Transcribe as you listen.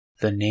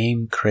The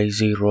name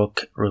Crazy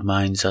Rook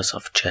reminds us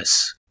of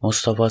chess.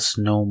 Most of us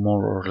know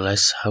more or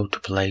less how to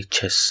play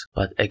chess,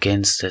 but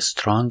against a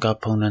strong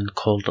opponent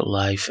called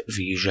life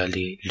we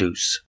usually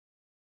lose.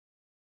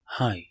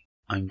 Hi,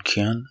 I'm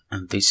Kian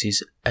and this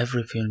is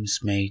Every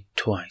Film's Made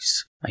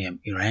Twice. I am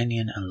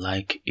Iranian and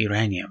like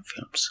Iranian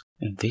films.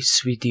 In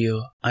this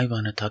video, I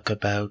wanna talk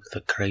about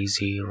the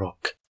Crazy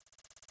Rook.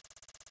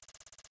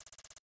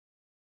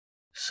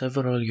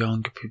 Several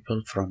young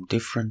people from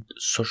different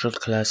social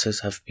classes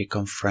have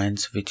become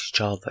friends with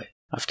each other.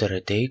 After a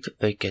date,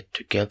 they get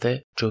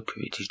together, joke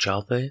with each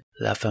other,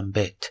 laugh and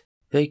bet.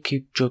 They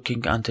keep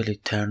joking until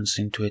it turns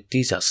into a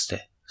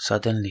disaster.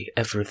 Suddenly,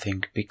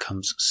 everything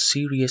becomes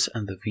serious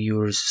and the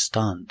viewer is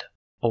stunned.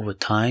 Over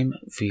time,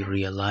 we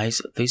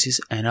realize this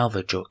is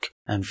another joke,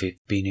 and we've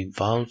been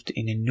involved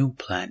in a new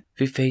plan.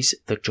 We face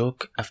the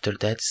joke after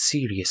that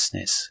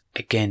seriousness.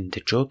 Again the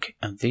joke,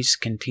 and this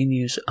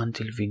continues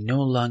until we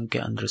no longer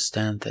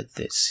understand that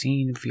the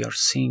scene we are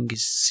seeing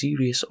is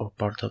serious or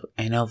part of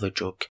another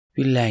joke.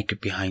 We lag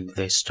behind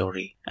the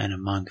story, and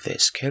among the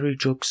scary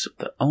jokes,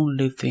 the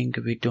only thing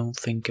we don't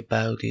think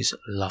about is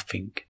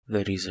laughing.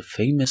 There is a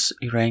famous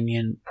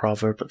Iranian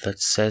proverb that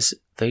says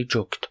they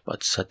joked,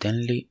 but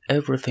suddenly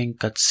everything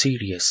got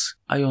serious.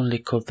 I only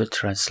caught the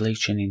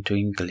translation into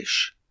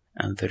English.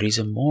 And there is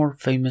a more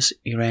famous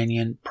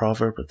Iranian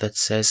proverb that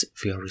says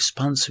we are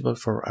responsible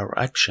for our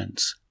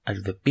actions.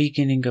 At the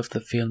beginning of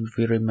the film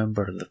we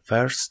remember the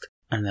first,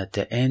 and at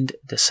the end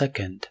the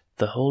second.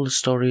 The whole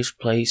story is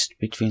placed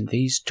between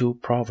these two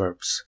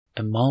proverbs,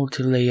 a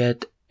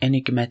multi-layered,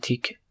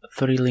 enigmatic,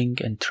 thrilling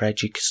and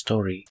tragic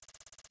story.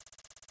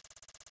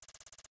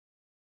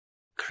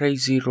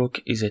 Crazy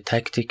Rook is a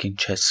tactic in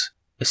chess,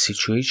 a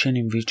situation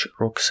in which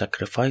Rook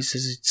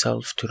sacrifices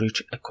itself to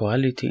reach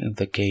equality in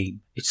the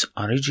game. Its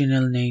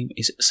original name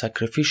is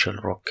Sacrificial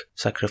Rook.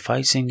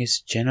 Sacrificing is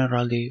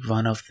generally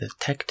one of the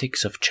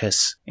tactics of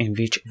chess, in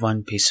which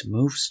one piece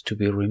moves to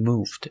be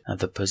removed, and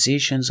the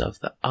positions of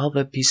the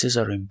other pieces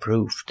are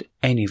improved.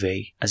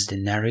 Anyway, as the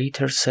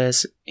narrator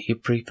says, he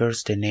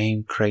prefers the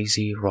name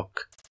Crazy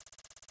Rook.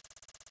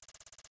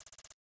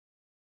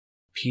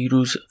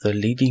 Pirooz, the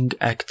leading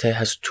actor,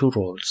 has two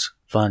roles.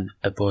 1.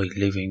 A boy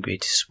living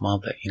with his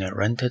mother in a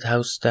rented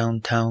house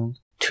downtown.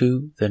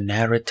 2. The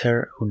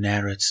narrator who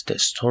narrates the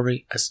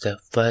story as the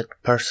third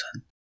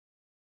person.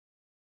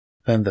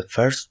 When the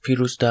first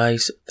Pirooz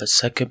dies, the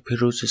second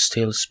Pirooz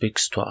still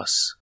speaks to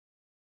us.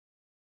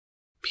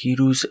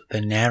 Pirooz,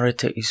 the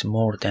narrator, is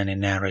more than a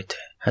narrator,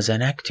 has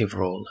an active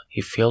role.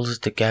 He fills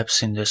the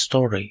gaps in the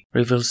story,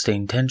 reveals the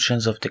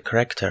intentions of the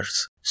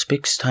characters,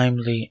 speaks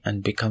timely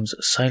and becomes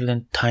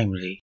silent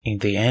timely. In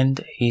the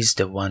end, he is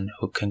the one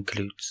who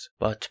concludes.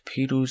 But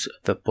Pirooz,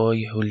 the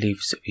boy who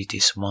lives with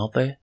his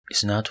mother,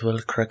 is not well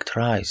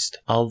characterized.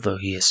 Although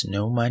he has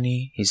no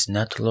money, he is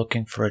not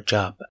looking for a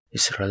job.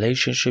 His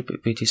relationship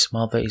with his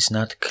mother is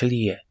not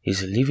clear. He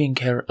is leaving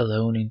her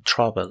alone in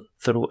trouble.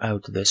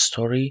 Throughout the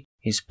story,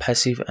 he is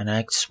passive and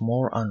acts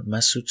more on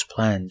Masoud's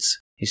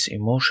plans. His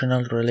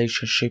emotional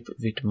relationship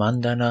with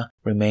Mandana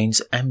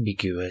remains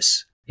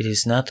ambiguous. It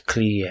is not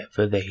clear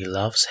whether he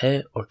loves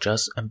her or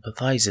just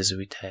empathizes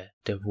with her.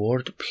 The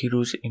word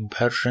Pirooz in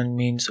Persian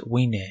means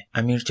winner.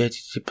 Amir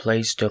Jadidi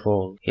plays the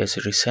role. He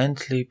has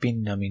recently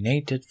been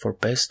nominated for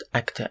Best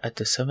Actor at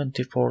the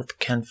 74th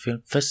Cannes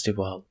Film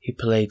Festival. He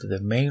played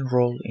the main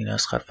role in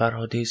Asghar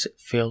Farhadi's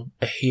film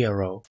A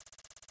Hero.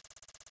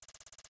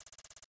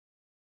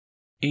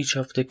 Each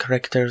of the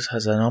characters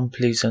has an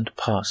unpleasant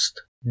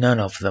past. None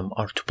of them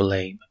are to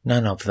blame.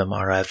 None of them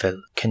are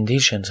evil.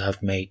 Conditions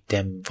have made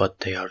them what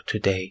they are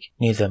today.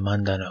 Neither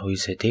Mandana, who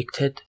is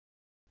addicted,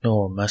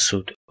 nor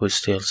Masoud, who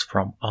steals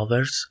from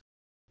others,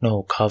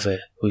 nor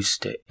Kaveh, who is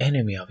the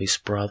enemy of his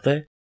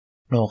brother,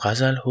 nor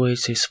Ghazal, who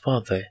is his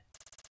father.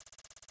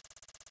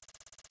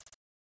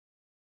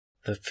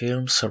 The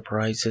film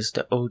surprises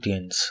the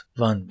audience,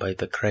 1. by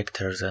the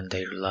characters and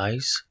their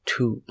lives,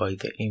 2. by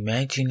the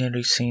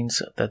imaginary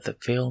scenes that the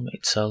film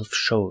itself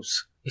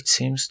shows. It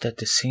seems that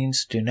the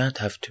scenes do not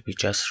have to be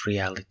just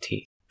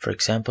reality. For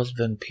example,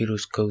 when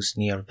Pirooz goes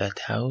near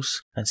that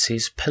house and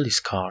sees police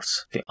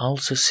cars, we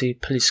also see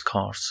police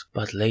cars,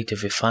 but later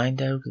we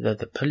find out that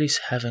the police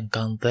haven't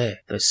gone there.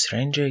 The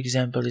stranger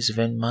example is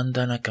when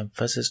Mandana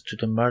confesses to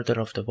the murder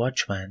of the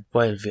watchman.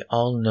 While we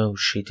all know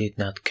she did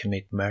not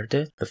commit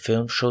murder, the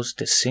film shows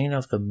the scene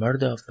of the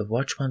murder of the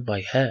watchman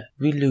by her.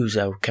 We lose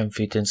our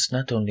confidence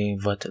not only in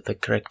what the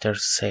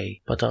characters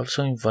say, but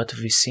also in what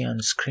we see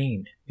on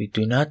screen. We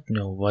do not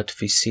know what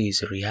we see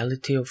is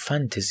reality or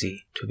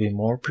fantasy. To be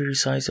more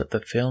precise,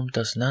 the film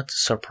does not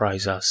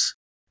surprise us.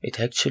 It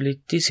actually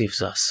deceives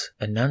us.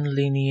 A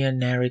non-linear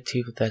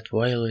narrative that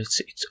violates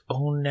its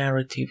own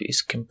narrative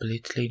is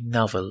completely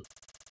novel.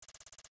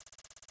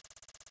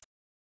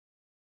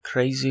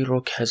 Crazy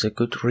Rook has a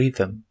good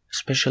rhythm.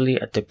 Especially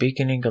at the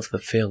beginning of the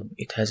film,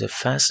 it has a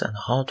fast and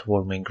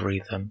heartwarming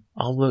rhythm.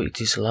 Although it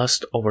is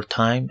lost over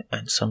time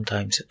and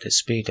sometimes the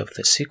speed of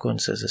the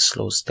sequences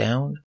slows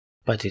down,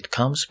 but it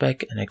comes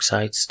back and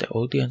excites the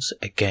audience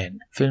again.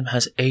 Film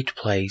has 8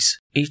 plays,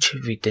 each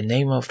with the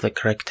name of the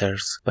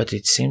characters, but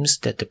it seems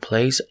that the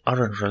plays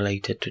aren't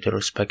related to the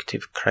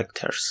respective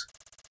characters.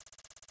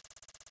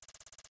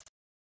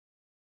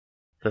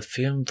 The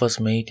film was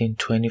made in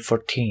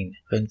 2014,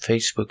 when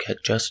Facebook had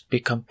just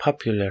become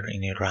popular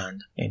in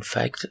Iran. In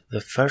fact,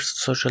 the first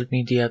social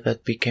media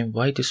that became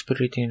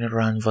widespread in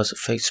Iran was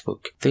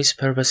Facebook. This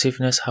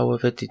pervasiveness,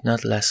 however, did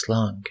not last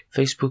long.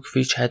 Facebook,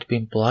 which had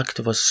been blocked,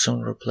 was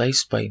soon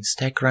replaced by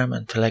Instagram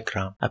and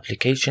Telegram,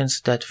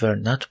 applications that were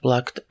not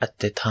blocked at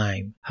the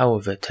time.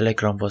 However,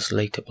 Telegram was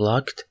later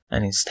blocked,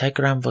 and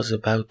Instagram was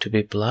about to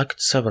be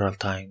blocked several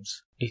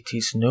times. It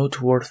is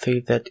noteworthy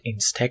that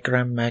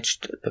Instagram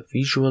matched the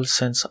visual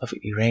sense of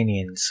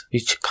Iranians,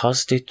 which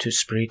caused it to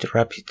spread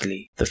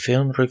rapidly. The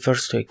film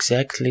refers to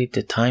exactly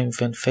the time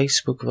when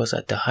Facebook was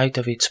at the height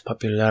of its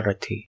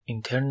popularity.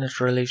 Internet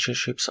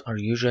relationships are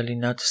usually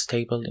not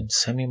stable in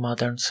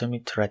semi-modern,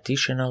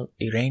 semi-traditional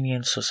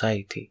Iranian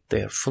society.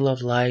 They are full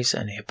of lies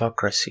and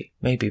hypocrisy,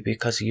 maybe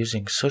because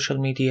using social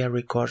media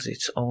requires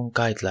its own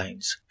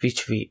guidelines,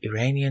 which we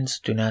Iranians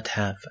do not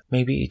have.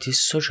 Maybe it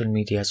is social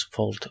media's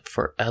fault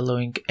for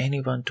allowing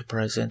anyone to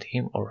present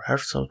him or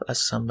herself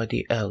as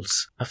somebody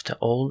else. After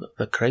all,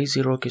 the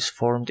crazy Rook is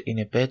formed in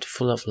a bed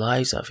full of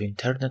lies of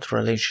internet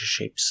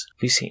relationships.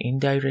 We see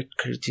indirect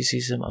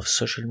criticism of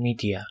social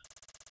media.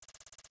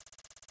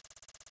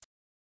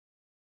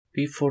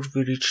 Before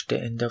we reach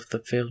the end of the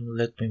film,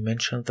 let me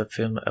mention the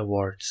film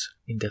awards.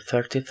 In the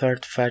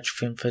 33rd Fajr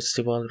Film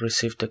Festival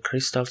received the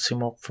Crystal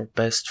Smoke for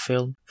Best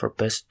Film, for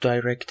Best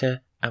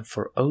Director, and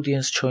for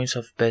Audience Choice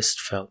of Best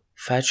Film.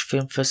 Fajr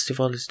Film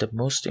Festival is the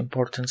most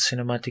important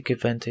cinematic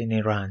event in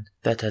Iran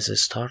that has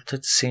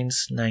started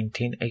since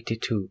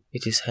 1982.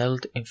 It is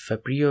held in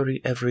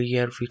February every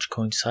year, which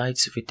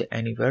coincides with the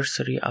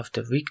anniversary of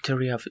the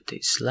victory of the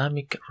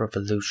Islamic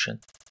Revolution.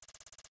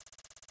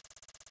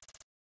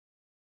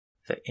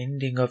 The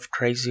ending of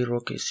Crazy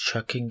Rook is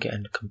shocking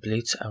and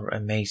completes our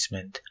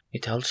amazement.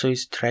 It also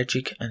is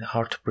tragic and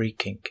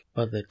heartbreaking,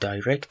 but the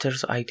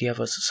director's idea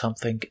was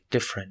something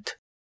different.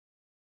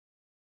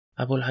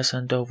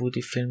 Abolhassan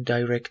Davoodi, film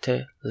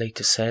director,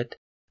 later said,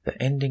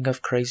 "The ending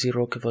of Crazy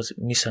Rook was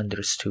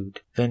misunderstood.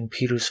 When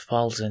Pirooz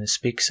falls and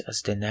speaks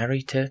as the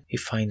narrator, he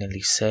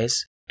finally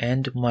says,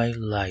 'End my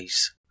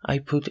lies.' I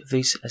put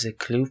this as a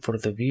clue for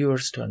the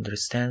viewers to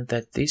understand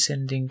that this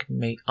ending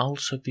may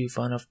also be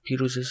one of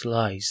Pirooz's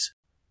lies.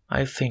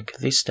 I think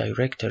this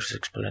director's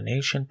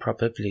explanation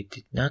probably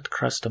did not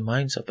cross the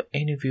minds of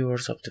any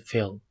viewers of the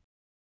film."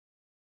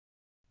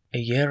 A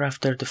year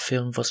after the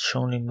film was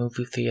shown in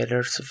movie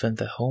theaters, when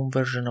the home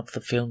version of the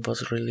film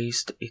was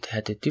released, it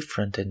had a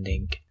different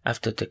ending.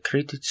 After the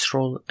credits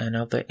roll,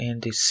 another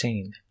end is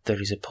seen.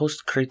 There is a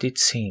post-credit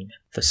scene.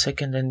 The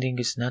second ending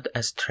is not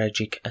as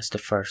tragic as the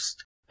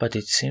first, but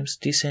it seems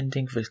this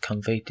ending will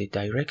convey the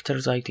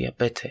director's idea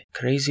better.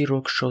 Crazy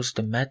Rook shows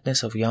the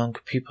madness of young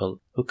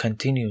people who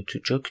continue to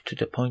joke to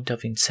the point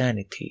of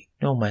insanity.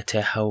 No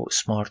matter how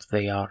smart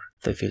they are,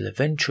 they will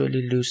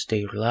eventually lose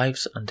their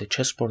lives on the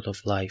chessboard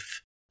of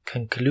life.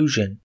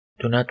 Conclusion: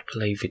 do not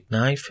play with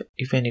knife,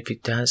 even if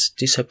it has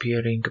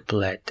disappearing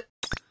blood.